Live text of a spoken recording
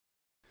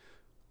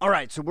All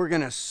right, so we're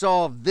going to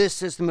solve this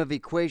system of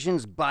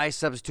equations by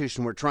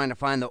substitution. We're trying to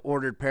find the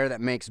ordered pair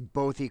that makes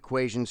both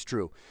equations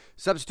true.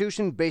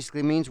 Substitution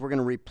basically means we're going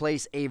to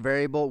replace a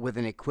variable with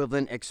an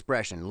equivalent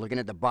expression. Looking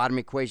at the bottom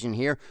equation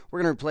here,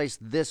 we're going to replace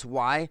this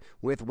y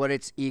with what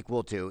it's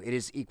equal to. It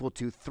is equal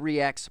to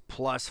 3x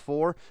plus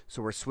 4,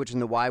 so we're switching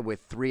the y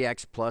with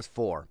 3x plus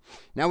 4.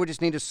 Now we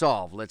just need to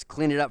solve. Let's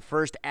clean it up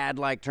first. Add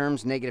like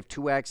terms. Negative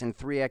 2x and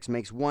 3x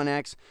makes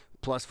 1x.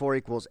 Plus 4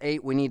 equals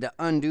 8. We need to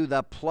undo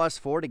the plus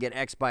 4 to get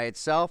x by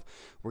itself.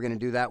 We're going to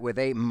do that with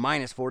a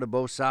minus 4 to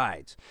both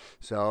sides.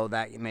 So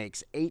that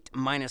makes 8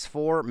 minus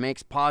 4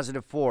 makes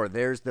positive 4.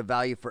 There's the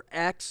value for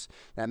x.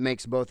 That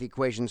makes both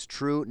equations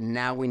true.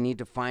 Now we need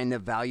to find the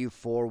value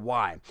for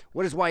y.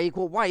 What does y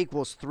equal? Y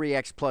equals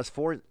 3x plus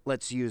 4.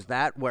 Let's use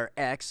that where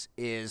x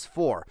is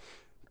 4.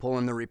 Pull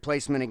in the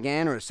replacement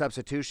again, or a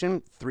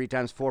substitution. 3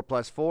 times 4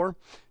 plus 4.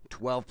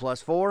 12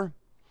 plus 4.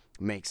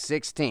 Makes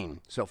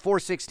 16. So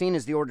 416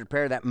 is the ordered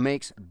pair that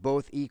makes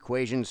both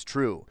equations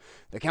true.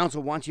 The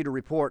council wants you to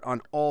report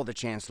on all the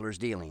chancellor's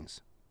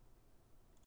dealings.